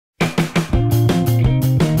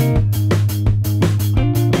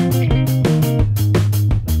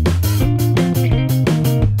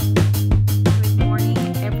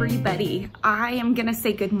I'm gonna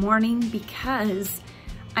say good morning because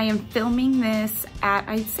I am filming this at,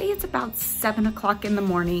 I'd say it's about 7 o'clock in the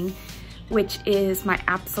morning, which is my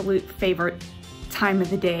absolute favorite time of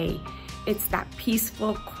the day. It's that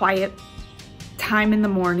peaceful, quiet time in the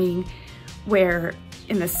morning where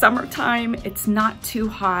in the summertime, it's not too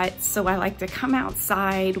hot. So I like to come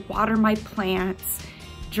outside, water my plants,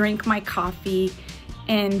 drink my coffee,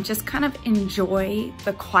 and just kind of enjoy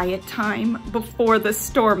the quiet time before the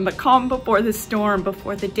storm, the calm before the storm,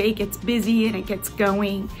 before the day gets busy and it gets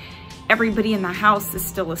going. Everybody in the house is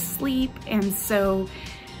still asleep. And so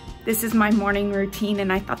this is my morning routine.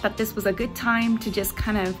 And I thought that this was a good time to just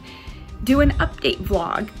kind of do an update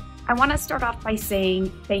vlog. I want to start off by saying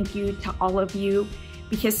thank you to all of you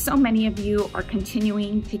because so many of you are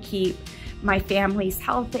continuing to keep my family's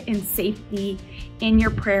health and safety in your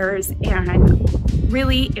prayers, and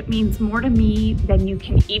really it means more to me than you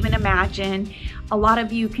can even imagine. A lot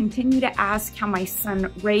of you continue to ask how my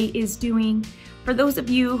son Ray is doing. For those of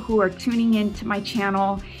you who are tuning into my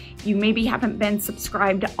channel, you maybe haven't been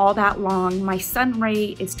subscribed all that long. My son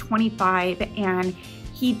Ray is 25 and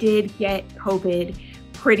he did get COVID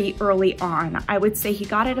pretty early on. I would say he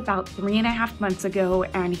got it about 3.5 months ago,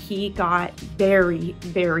 and he got very,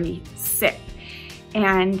 very sick.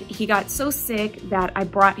 And he got so sick that I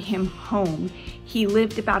brought him home. He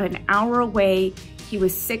lived about an hour away. He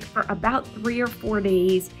was sick for about 3 or 4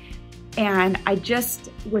 days. And I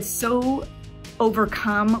just was so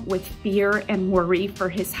overcome with fear and worry for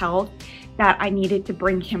his health that I needed to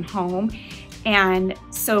bring him home. And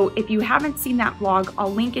so if you haven't seen that vlog,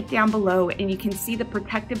 I'll link it down below and you can see the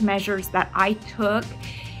protective measures that I took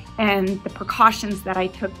and the precautions that I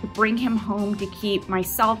took to bring him home to keep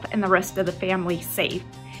myself and the rest of the family safe.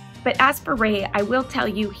 But as for Ray, I will tell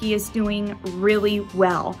you he is doing really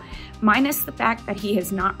well, minus the fact that he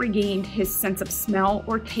has not regained his sense of smell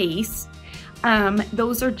or taste.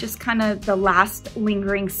 Those are just kind of the last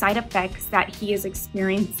lingering side effects that he is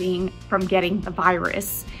experiencing from getting the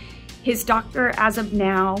virus. His doctor, as of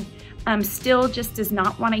now, still just does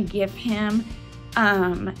not want to give him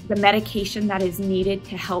the medication that is needed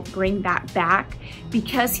to help bring that back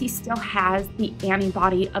because he still has the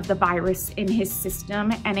antibody of the virus in his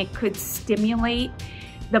system, and it could stimulate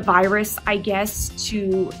the virus, I guess,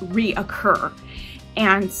 to reoccur.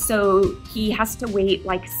 And so he has to wait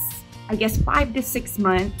like, I guess, 5 to 6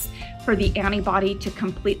 months for the antibody to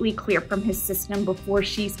completely clear from his system before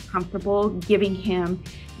she's comfortable giving him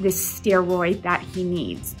this steroid that he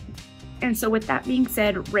needs. And so with that being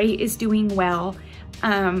said, Ray is doing well.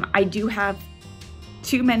 I do have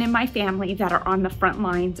 2 men in my family that are on the front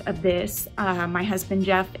lines of this. My husband,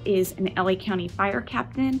 Jeff, is an LA County fire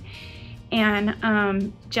captain,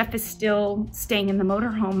 and Jeff is still staying in the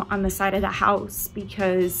motorhome on the side of the house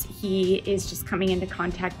because he is just coming into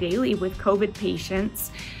contact daily with COVID patients.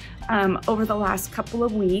 Over the last couple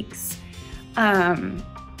of weeks,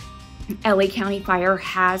 LA County Fire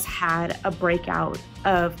has had a breakout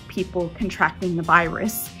of people contracting the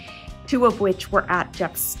virus, 2 of which were at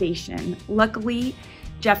Jeff's station. Luckily,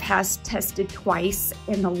 Jeff has tested twice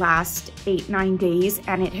in the last 8-9 days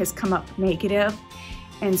and it has come up negative.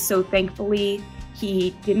 And so thankfully,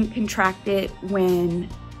 he didn't contract it when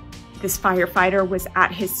this firefighter was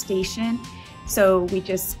at his station. So we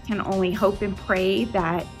just can only hope and pray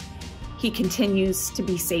that he continues to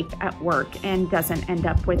be safe at work and doesn't end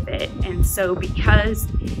up with it. And so because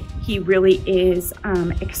he really is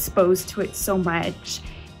exposed to it so much,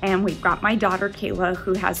 and we've got my daughter Kayla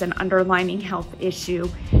who has an underlying health issue,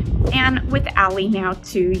 and with Allie now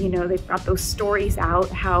too, you know, they've got those stories out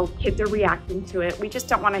how kids are reacting to it. We just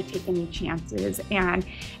don't want to take any chances. And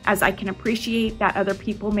as I can appreciate that other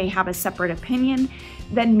people may have a separate opinion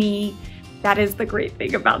than me, that is the great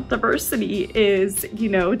thing about diversity is, you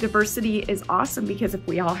know, diversity is awesome because if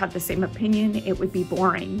we all had the same opinion, it would be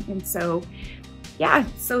boring. And so, yeah,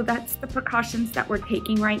 so that's the precautions that we're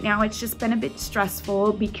taking right now. It's just been a bit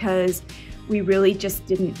stressful because we really just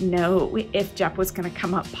didn't know if Jeff was going to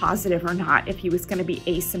come up positive or not, if he was going to be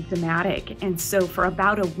asymptomatic. And so for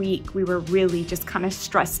about a week, we were really just kind of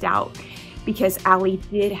stressed out because Allie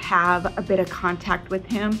did have a bit of contact with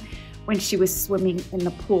him when she was swimming in the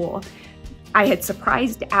pool. I had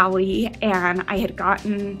surprised Allie and I had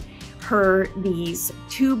gotten her these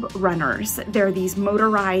tube runners. They're these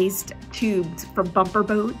motorized tubes for bumper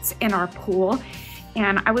boats in our pool.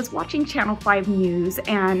 And I was watching Channel 5 News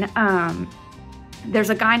and there's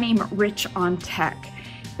a guy named Rich on Tech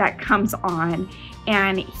that comes on,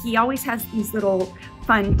 and he always has these little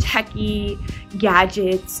fun techie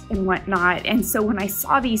gadgets and whatnot. And so when I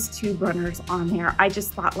saw these tube runners on there, I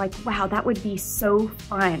just thought like, wow, that would be so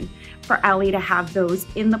fun for Allie to have those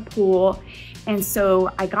in the pool. And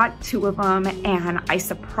so I got 2 of them and I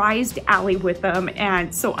surprised Allie with them.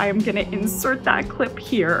 And so I'm gonna insert that clip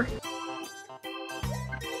here.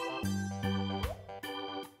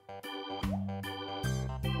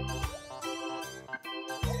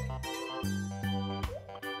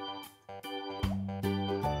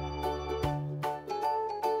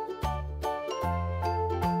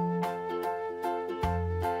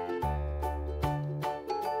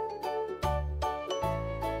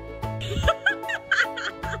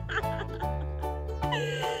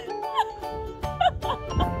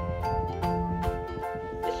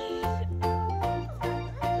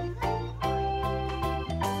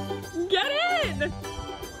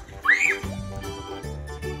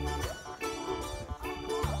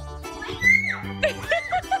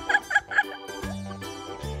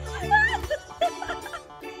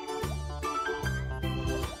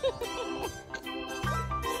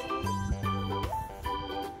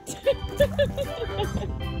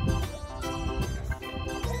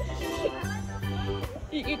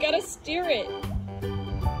 You gotta steer it.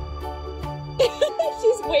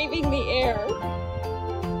 She's waving the air.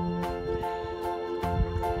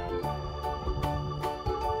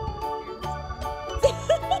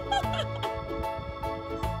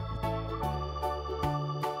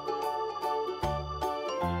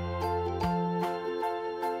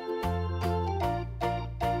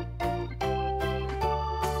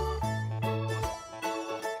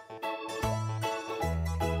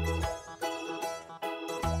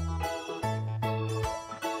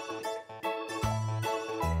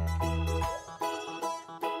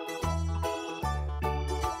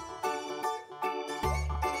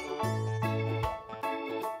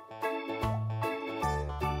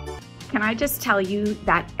 Can I just tell you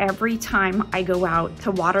that every time I go out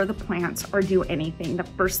to water the plants or do anything, the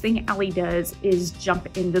first thing Allie does is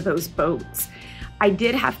jump into those boats. I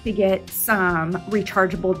did have to get some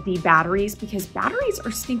rechargeable D batteries because batteries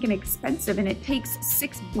are stinking expensive and it takes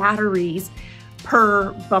 6 batteries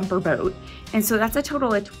per bumper boat. And so that's a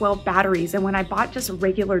total of 12 batteries. And when I bought just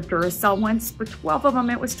regular Duracell ones, for 12 of them,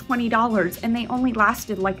 it was $20 and they only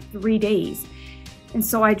lasted like 3 days. And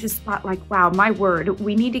so I just thought like, wow, my word,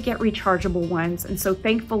 we need to get rechargeable ones. And so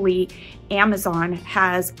thankfully, Amazon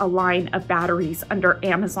has a line of batteries under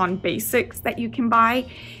Amazon Basics that you can buy.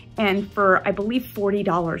 And for, I believe,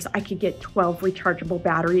 $40, I could get 12 rechargeable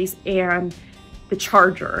batteries and the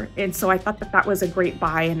charger. And so I thought that that was a great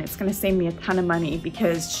buy and it's gonna save me a ton of money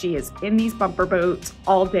because she is in these bumper boats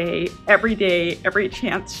all day, every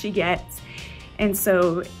chance she gets. And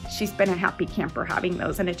so she's been a happy camper having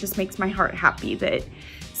those, and it just makes my heart happy that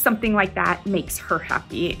something like that makes her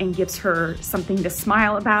happy and gives her something to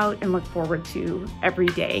smile about and look forward to every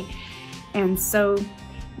day. And so,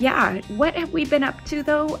 yeah, what have we been up to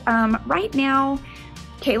though? Right now,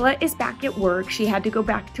 Kayla is back at work. She had to go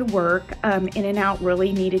back to work. In-N-Out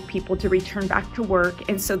really needed people to return back to work.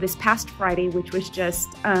 And so this past Friday, which was just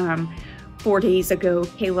 4 days ago,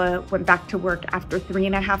 Kayla went back to work after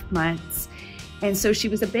 3.5 months. And so she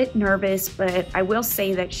was a bit nervous, but I will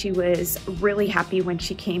say that she was really happy when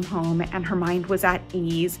she came home and her mind was at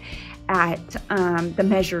ease at the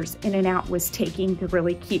measures In-N-Out was taking to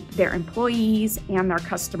really keep their employees and their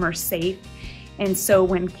customers safe. And so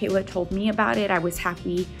when Kayla told me about it, I was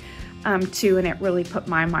happy too, and it really put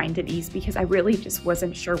my mind at ease because I really just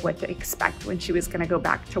wasn't sure what to expect when she was gonna go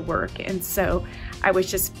back to work. And so I was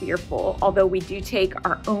just fearful, although we do take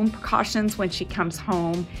our own precautions when she comes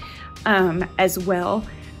home as well.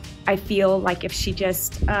 I feel like if she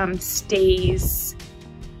just stays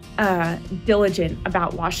diligent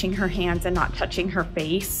about washing her hands and not touching her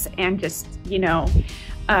face and just, you know,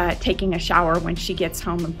 taking a shower when she gets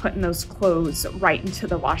home and putting those clothes right into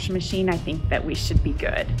the washing machine, I think that we should be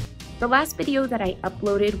good. The last video that I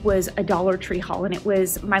uploaded was a Dollar Tree haul, and it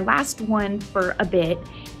was my last one for a bit.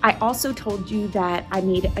 I also told you that I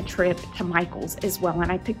made a trip to Michael's as well,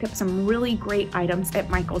 and I picked up some really great items at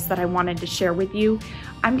Michael's that I wanted to share with you.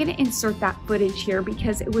 I'm gonna insert that footage here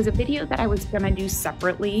because it was a video that I was gonna do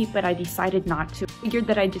separately, but I decided not to. I figured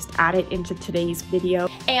that I'd just add it into today's video.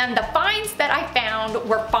 And the finds that I found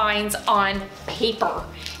were finds on paper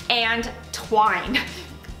and twine.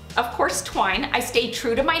 Of course, twine. I stayed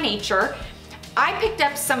true to my nature. I picked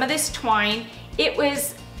up some of this twine. It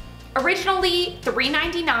was originally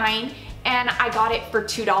 $3.99 and I got it for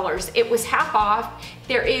 $2. It was half off.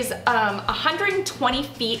 There is 120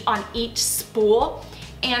 feet on each spool,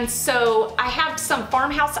 And so I have some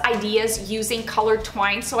farmhouse ideas using colored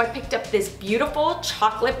twine. So I picked up this beautiful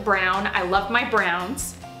chocolate brown. I love my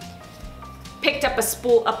browns. Picked up a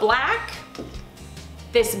spool of black.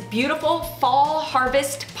 This beautiful fall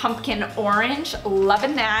harvest pumpkin orange,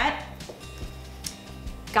 loving that.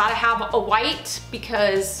 Gotta have a white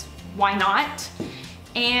because why not?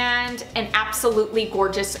 And an absolutely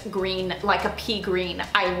gorgeous green, like a pea green.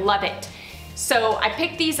 I love it. So I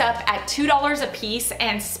picked these up at $2 a piece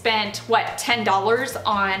and spent, what, $10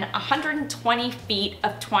 on 120 feet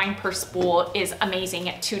of twine per spool is amazing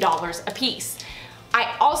at $2 a piece.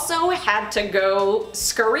 I also had to go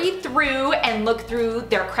scurry through and look through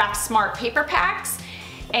their Craft Smart paper packs.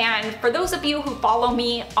 And for those of you who follow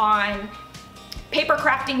me on paper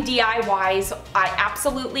crafting DIYs, I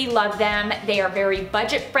absolutely love them. They are very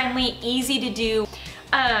budget friendly, easy to do.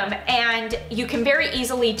 And you can very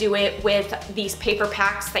easily do it with these paper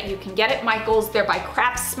packs that you can get at Michael's. They're by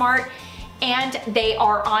Craft Smart and they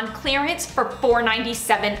are on clearance for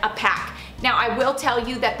 $4.97 a pack. Now I will tell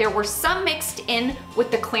you that there were some mixed in with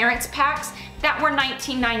the clearance packs that were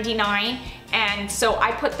 $19.99, and so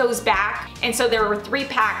I put those back. And so there were 3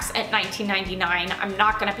 packs at $19.99. I'm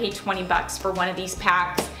not gonna pay 20 bucks for one of these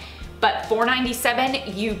packs, but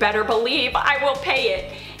 $4.97, you better believe I will pay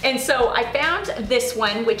it. And so I found this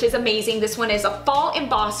one, which is amazing. This one is a fall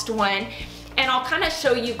embossed one, and I'll kind of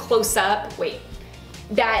show you close up,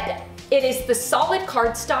 that it is the solid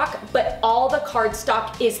cardstock, but all the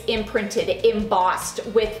cardstock is imprinted, embossed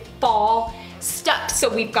with fall stuff.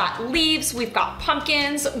 So we've got leaves, we've got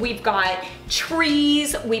pumpkins, we've got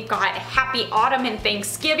trees, we've got happy autumn and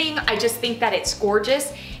Thanksgiving. I just think that it's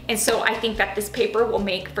gorgeous. And so I think that this paper will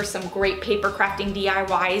make for some great paper crafting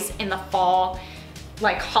DIYs in the fall,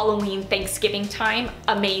 like Halloween, Thanksgiving time.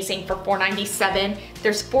 Amazing for $4.97.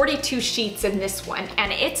 There's 42 sheets in this one,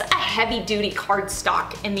 and it's a heavy duty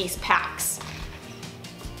cardstock in these packs.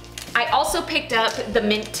 I also picked up the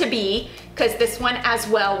Mint to Be, because this one as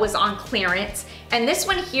well was on clearance. And this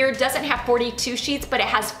one here doesn't have 42 sheets, but it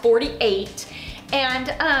has 48. And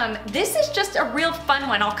this is just a real fun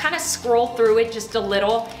one. I'll kind of scroll through it just a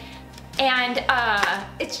little. And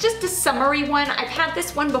it's just a summary one. I've had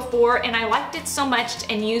this one before and I liked it so much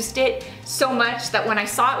and used it so much that when I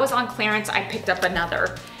saw it was on clearance, I picked up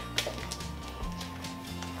another.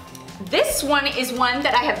 This one is one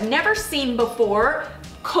that I have never seen before,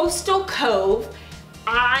 Coastal Cove.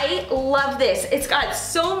 I love this. It's got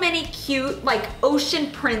so many cute like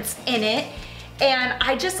ocean prints in it, and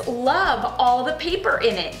I just love all the paper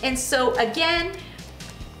in it. And so again,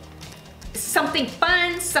 something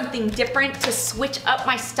fun, something different to switch up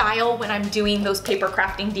my style when I'm doing those paper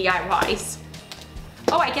crafting DIYs.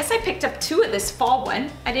 Oh, I guess I picked up 2 of this fall one.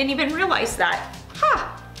 I didn't even realize that. Huh.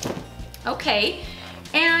 Okay.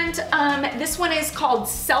 And this one is called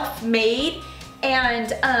Self-Made,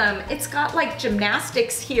 and it's got like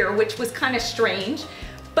gymnastics here, which was kind of strange,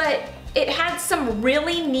 but it had some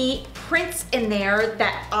really neat prints in there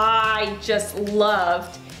that I just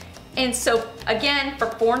loved. And so again, for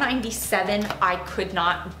 $4.97, I could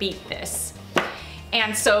not beat this.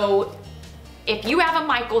 And so if you have a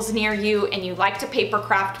Michael's near you and you like to paper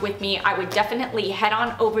craft with me, I would definitely head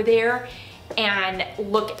on over there and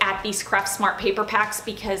look at these Craft Smart paper packs,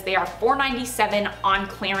 because they are $4.97 on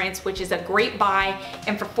clearance, which is a great buy.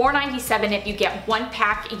 And for $4.97, if you get 1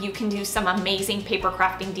 pack, you can do some amazing paper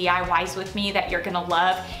crafting DIYs with me that you're gonna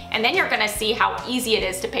love. And then you're gonna see how easy it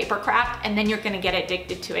is to paper craft, and then you're gonna get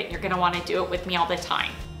addicted to it. You're gonna wanna do it with me all the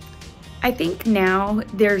time. I think now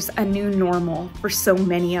there's a new normal for so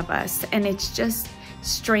many of us, and it's just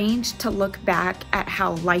strange to look back at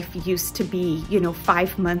how life used to be,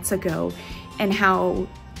 5 months ago, and how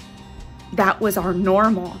that was our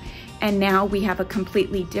normal. And now we have a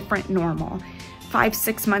completely different normal.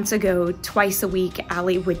 5-6 months ago, twice a week,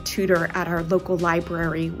 Allie would tutor at our local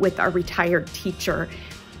library with our retired teacher.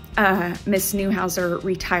 Miss Newhouser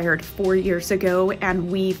retired 4 years ago,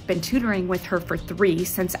 and we've been tutoring with her for 3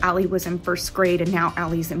 since Allie was in 1st grade, and now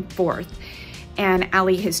Allie's in 4th. And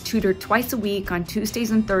Allie has tutored twice a week on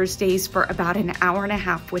Tuesdays and Thursdays for about an hour and a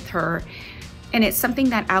half with her. And it's something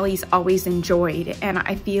that Allie's always enjoyed. And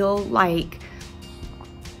I feel like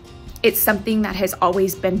it's something that has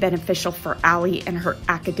always been beneficial for Allie and her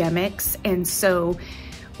academics. And so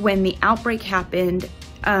when the outbreak happened,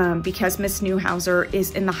 because Miss Newhouser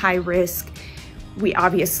is in the high risk, we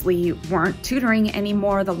obviously weren't tutoring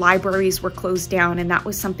anymore. The libraries were closed down, and that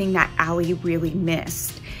was something that Allie really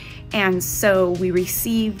missed. And so we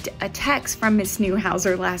received a text from Miss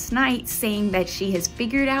Newhouser last night saying that she has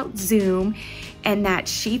figured out Zoom and that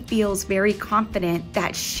she feels very confident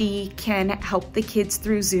that she can help the kids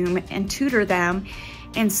through Zoom and tutor them.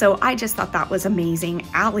 And so I just thought that was amazing.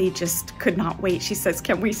 Allie just could not wait. She says,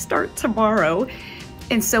 can we start tomorrow?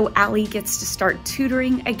 And so Allie gets to start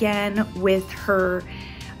tutoring again with her,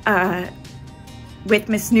 with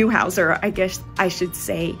Miss Newhouser, I guess I should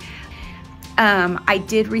say. I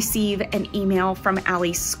did receive an email from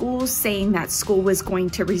Allie's school saying that school was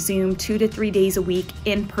going to resume 2 to 3 days a week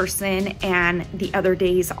in person and the other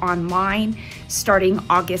days online starting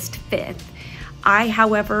August 5th. I,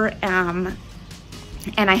 however, am,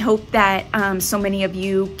 and I hope that so many of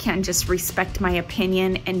you can just respect my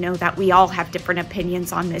opinion and know that we all have different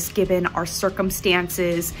opinions on this given our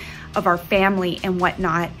circumstances of our family and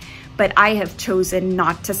whatnot. But I have chosen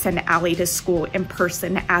not to send Allie to school in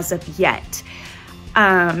person as of yet.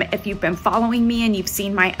 If you've been following me and you've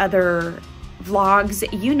seen my other vlogs,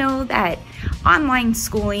 you know that online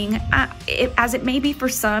schooling, as it may be for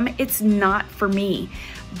some, it's not for me.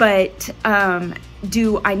 But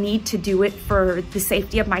do I need to do it for the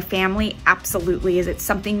safety of my family? Absolutely. Is it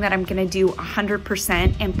something that I'm going to do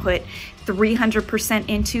 100% and put 300%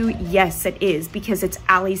 into? Yes, it is, because it's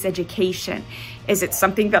Allie's education. Is it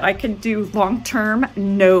something that I can do long term?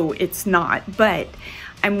 No, it's not. But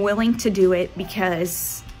I'm willing to do it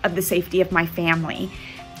because of the safety of my family.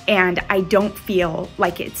 And I don't feel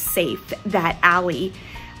like it's safe that Allie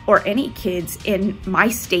or any kids in my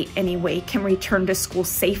state anyway can return to school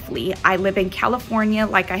safely. I live in California,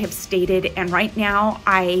 like I have stated, and right now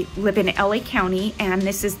I live in LA County, and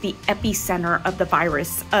this is the epicenter of the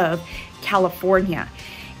virus of California.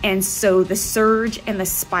 And so the surge and the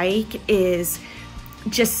spike is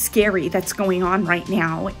just scary that's going on right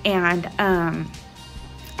now. And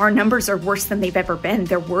our numbers are worse than they've ever been.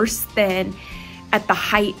 They're worse than at the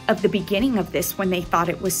height of the beginning of this when they thought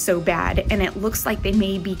it was so bad. And it looks like they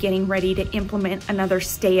may be getting ready to implement another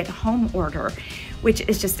stay-at-home order, which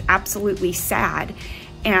is just absolutely sad.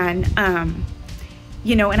 And,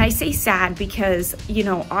 you know, and I say sad because, you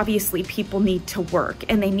know, obviously people need to work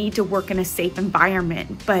and they need to work in a safe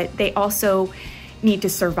environment, but they also need to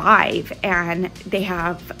survive, and they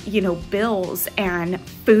have, you know, bills and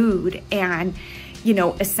food and, you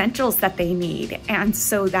know, essentials that they need. And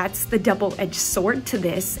so that's the double-edged sword to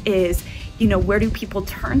this is, you know, where do people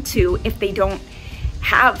turn to if they don't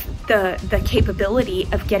have the capability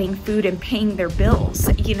of getting food and paying their bills?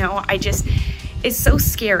 You know, it's so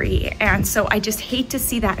scary. And so I just hate to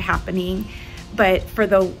see that happening. But for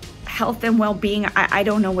the health and well-being, I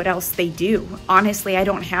don't know what else they do. Honestly, I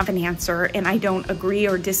don't have an answer, and I don't agree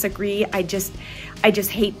or disagree. I just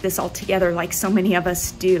hate this altogether, like so many of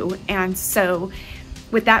us do. And so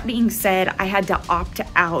with that being said, I had to opt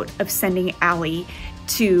out of sending Allie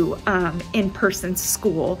to in-person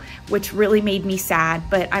school, which really made me sad.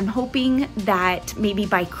 But I'm hoping that maybe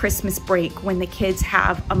by Christmas break, when the kids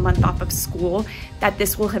have a month off of school, that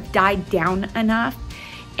this will have died down enough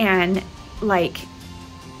and like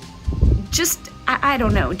just, I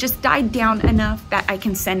don't know, just died down enough that I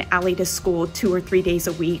can send Allie to school 2 or 3 days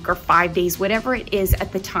a week or 5 days, whatever it is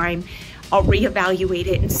at the time. I'll reevaluate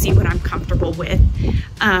it and see what I'm comfortable with.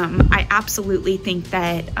 I absolutely think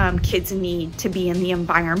that kids need to be in the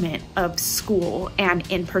environment of school and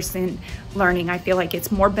in-person learning. I feel like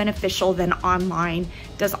it's more beneficial than online.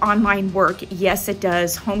 Does online work? Yes, it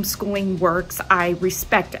does. Homeschooling works. I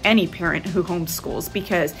respect any parent who homeschools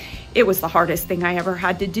because it was the hardest thing I ever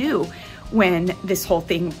had to do when this whole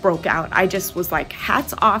thing broke out. I just was like,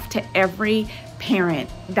 hats off to every parent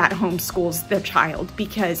that homeschools their child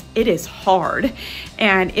because it is hard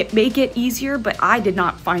and it may get easier, but I did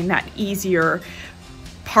not find that easier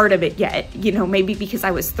part of it yet, you know, maybe because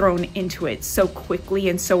I was thrown into it so quickly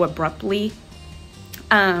and so abruptly.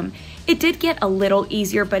 It did get a little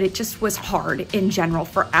easier, but it just was hard in general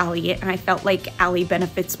for Allie, and I felt like Allie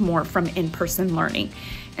benefits more from in-person learning.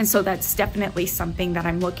 And so that's definitely something that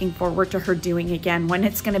I'm looking forward to her doing again. When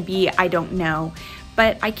it's gonna be, I don't know.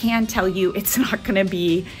 But I can tell you it's not gonna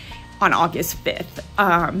be on August 5th.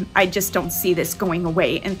 I just don't see this going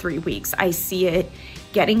away in 3 weeks. I see it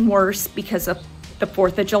getting worse because of the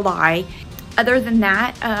 4th of July. Other than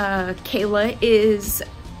that, Kayla is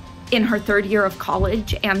in her 3rd year of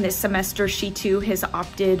college, and this semester she too has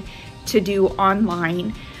opted to do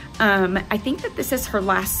online. I think that this is her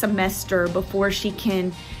last semester before she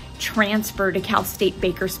can transfer to Cal State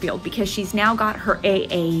Bakersfield because she's now got her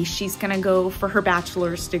AA. She's gonna go for her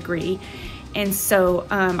bachelor's degree. And so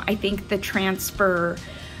I think the transfer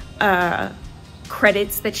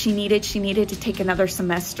credits that she needed to take another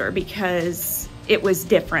semester because it was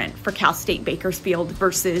different for Cal State Bakersfield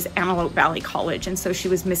versus Antelope Valley College. And so she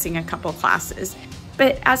was missing a couple classes.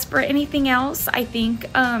 But as for anything else, I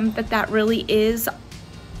think that really is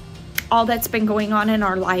all that's been going on in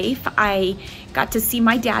our life. I got to see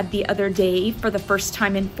my dad the other day for the first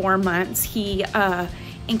time in 4 months. He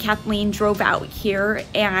and Kathleen drove out here,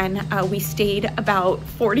 and we stayed about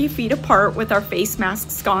 40 feet apart with our face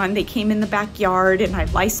masks on. They came in the backyard, and I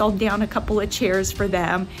Lysoled down a couple of chairs for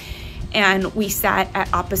them, and we sat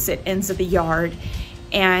at opposite ends of the yard,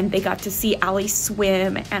 and they got to see Allie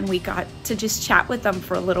swim, and we got to just chat with them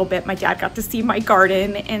for a little bit. My dad got to see my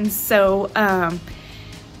garden, and so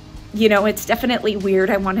you know, it's definitely weird.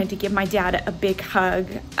 I wanted to give my dad a big hug.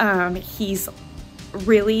 He's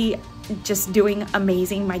really just doing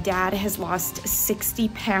amazing. My dad has lost 60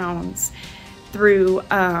 pounds through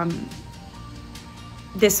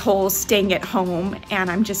this whole staying at home, and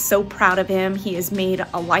I'm just so proud of him. He has made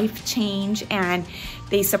a life change, and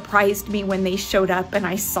they surprised me when they showed up and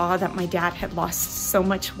I saw that my dad had lost so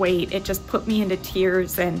much weight. It just put me into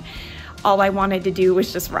tears, and all I wanted to do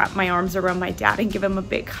was just wrap my arms around my dad and give him a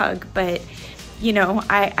big hug. But you know,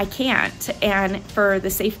 I can't, and for the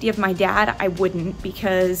safety of my dad, I wouldn't,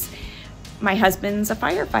 because my husband's a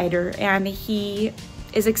firefighter and he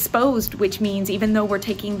is exposed, which means even though we're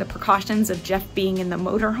taking the precautions of Jeff being in the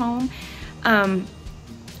motorhome,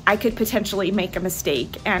 I could potentially make a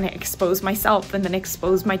mistake and expose myself and then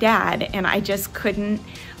expose my dad, and I just couldn't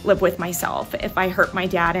live with myself if I hurt my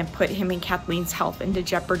dad and put him and Kathleen's health into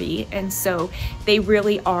jeopardy. And so they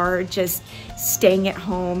really are just staying at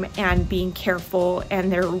home and being careful,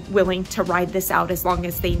 and they're willing to ride this out as long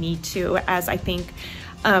as they need to, as I think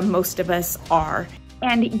most of us are.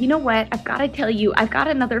 And you know what? I've got to tell you, I've got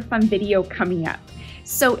another fun video coming up.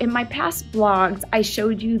 So in my past vlogs, I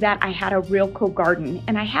showed you that I had a real cool garden,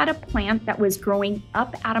 and I had a plant that was growing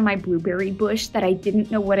up out of my blueberry bush that I didn't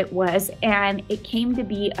know what it was, and it came to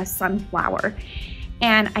be a sunflower.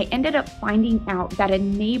 And I ended up finding out that a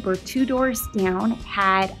neighbor 2 doors down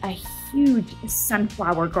had a huge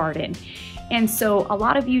sunflower garden. And so a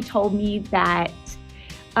lot of you told me that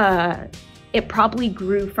it probably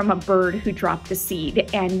grew from a bird who dropped a seed,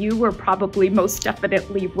 and you were probably most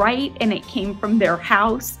definitely right, and it came from their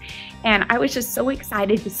house. And I was just so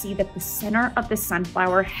excited to see that the center of the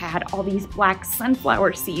sunflower had all these black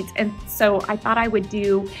sunflower seeds. And so I thought I would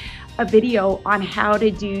do a video on how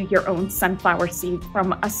to do your own sunflower seeds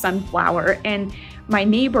from a sunflower. And my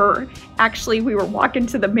neighbor, actually, we were walking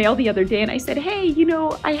to the mail the other day, and I said, hey, you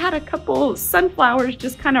know, I had a couple sunflowers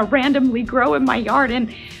just kind of randomly grow in my yard,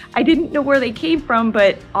 and I didn't know where they came from,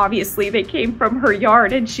 but obviously they came from her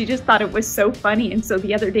yard, and she just thought it was so funny. And so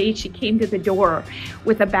the other day she came to the door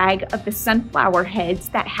with a bag of the sunflower heads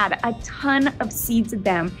that had a ton of seeds in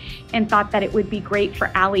them, and thought that it would be great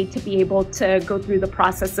for Allie to be able to go through the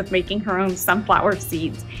process of making her own sunflower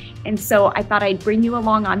seeds. And so I thought I'd bring you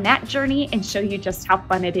along on that journey and show you just how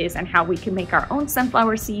fun it is and how we can make our own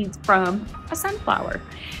sunflower seeds from a sunflower.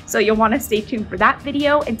 So you'll want to stay tuned for that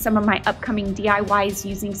video and some of my upcoming DIYs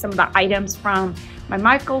using some of the items from my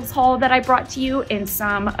Michael's haul that I brought to you, and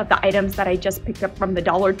some of the items that I just picked up from the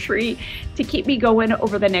Dollar Tree to keep me going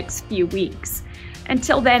over the next few weeks.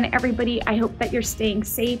 Until then, everybody, I hope that you're staying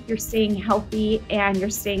safe, you're staying healthy, and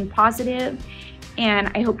you're staying positive.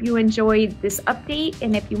 And I hope you enjoyed this update.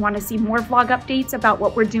 And if you want to see more vlog updates about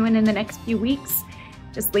what we're doing in the next few weeks,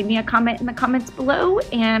 just leave me a comment in the comments below,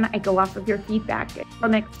 and I go off of your feedback. Until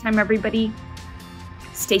next time, everybody,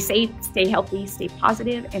 stay safe, stay healthy, stay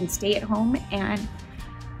positive, and stay at home. And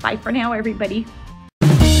bye for now, everybody.